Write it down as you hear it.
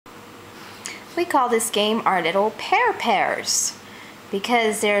We call this game our little pears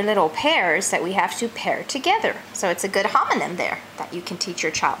because they're little pairs that we have to pair together. So it's a good homonym there that you can teach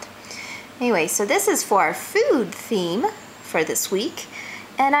your child. Anyway, so this is for our food theme for this week.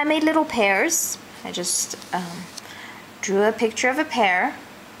 And I made little pears. I just drew a picture of a pear.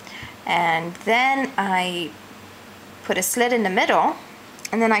 And then I put a slit in the middle.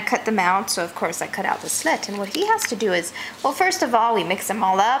 And then I cut them out, so of course I cut out the slit. And what he has to do is, well, first of all, we mix them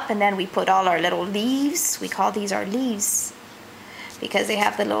all up, and then we put all our little leaves. We call these our leaves because they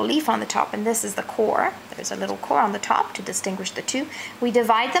have the little leaf on the top, and this is the core. There's a little core on the top to distinguish the two. We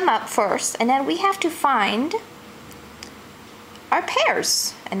divide them up first, and then we have to find our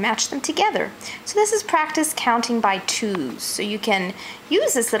pairs and match them together. So this is practice counting by 2's. So you can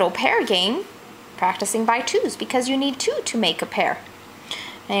use this little pair game, practicing by 2's, because you need 2 to make a pair.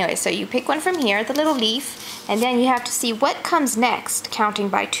 Anyway, so you pick one from here, the little leaf, and then you have to see what comes next, counting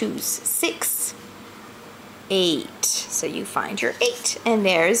by 2's. 6, 8. So you find your 8, and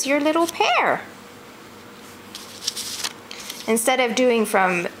there's your little pair. Instead of doing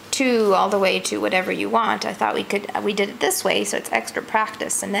from 2 all the way to whatever you want, I thought we did it this way, so it's extra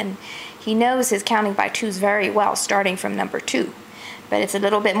practice. And then he knows his counting by 2's very well, starting from number 2. But it's a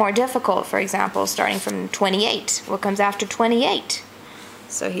little bit more difficult, for example, starting from 28. What comes after 28?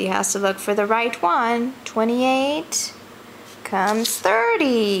 So he has to look for the right one. 28 comes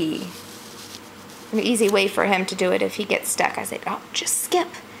 30. An easy way for him to do it if he gets stuck. I said, oh, just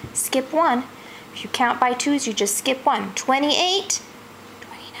skip one. If you count by 2's, you just skip one. 28,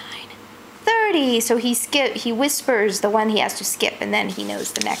 29, 30. So he whispers the one he has to skip, and then he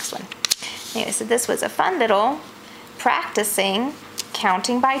knows the next one. Anyway, so this was a fun little practicing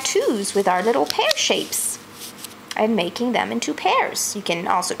counting by 2's with our little pear shapes and making them into pairs. You can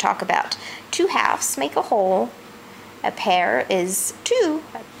also talk about 2 halves make a whole. A pair is 2.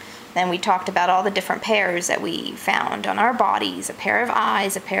 Then we talked about all the different pairs that we found on our bodies. A pair of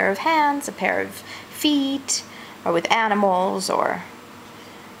eyes, a pair of hands, a pair of feet, or with animals, or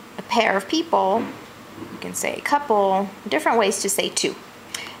a pair of people. You can say a couple, different ways to say 2.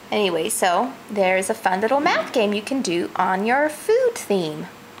 Anyway, so there's a fun little math game you can do on your food theme.